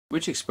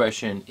Which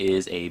expression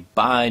is a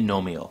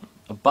binomial?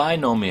 A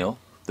binomial,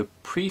 the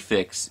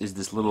prefix is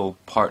this little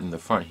part in the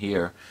front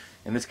here.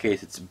 In this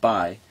case it's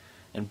bi,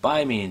 and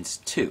bi means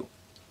two.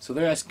 So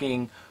they're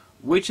asking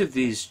which of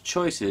these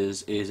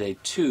choices is a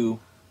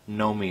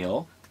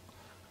two-nomial,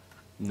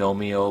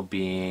 nomial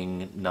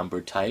being number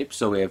type.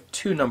 So we have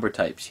two number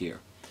types here.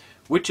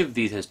 Which of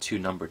these has two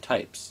number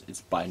types?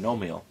 It's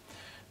binomial.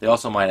 They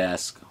also might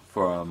ask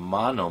for a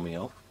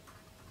monomial,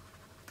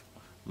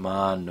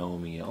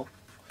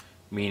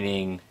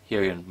 meaning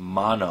here in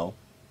mono,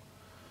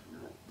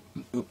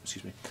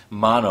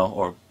 mono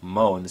or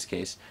mo in this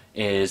case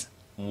is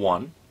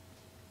 1,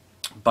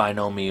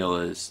 binomial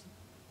is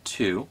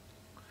 2,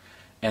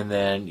 and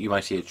then you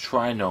might see a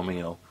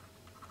trinomial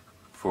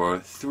for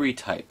 3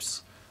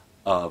 types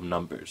of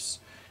numbers.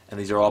 And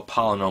these are all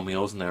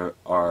polynomials, and there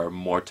are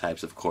more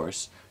types, of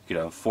course. You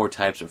could have 4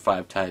 types or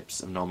 5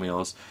 types of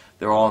nomials.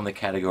 They're all in the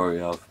category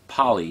of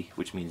poly,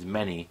 which means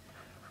many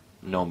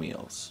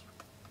nomials.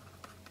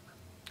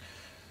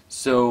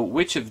 So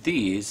which of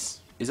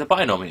these is a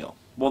binomial?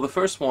 Well, the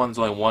first one's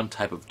only one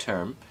type of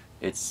term.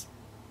 It's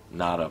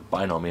not a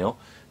binomial.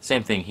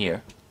 Same thing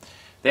here.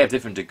 They have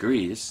different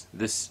degrees.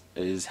 This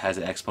has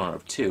an exponent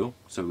of 2,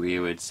 so we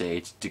would say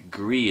its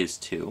degree is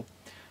 2.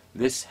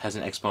 This has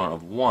an exponent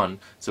of 1,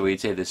 so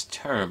we'd say this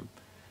term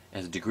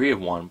has a degree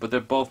of 1, but they're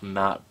both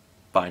not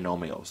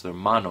binomials. They're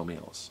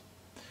monomials.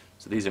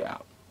 So these are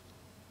out.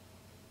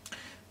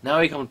 Now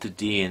we come to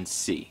D and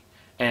C.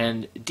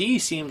 And D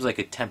seems like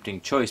a tempting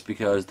choice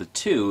because the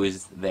 2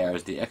 is there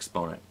as the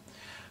exponent.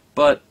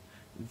 But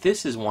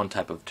this is one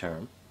type of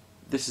term,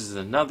 this is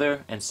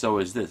another, and so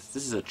is this.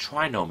 This is a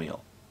trinomial.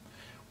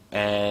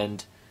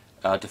 And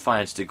to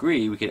find its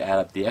degree, we could add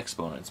up the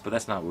exponents, but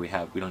that's not what we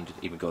have. We don't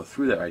even go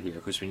through that right here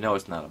because we know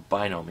it's not a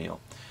binomial.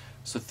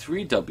 So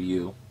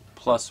 3w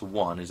plus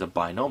 1 is a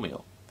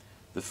binomial.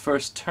 The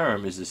first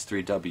term is this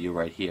 3w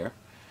right here,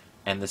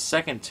 and the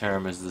second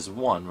term is this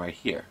 1 right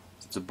here.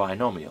 It's a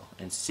binomial,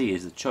 and C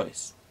is the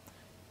choice.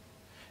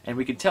 And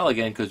we can tell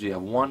again because we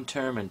have one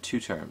term and two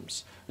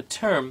terms. A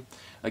term,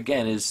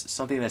 again, is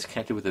something that's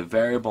connected with a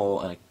variable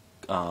and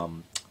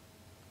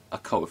a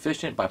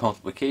coefficient by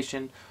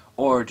multiplication,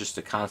 or just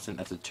a constant,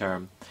 that's a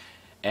term,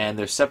 and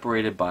they're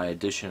separated by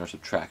addition or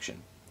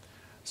subtraction.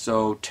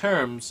 So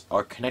terms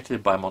are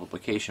connected by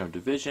multiplication or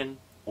division,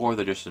 or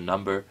they're just a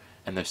number,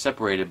 and they're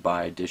separated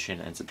by addition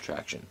and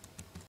subtraction.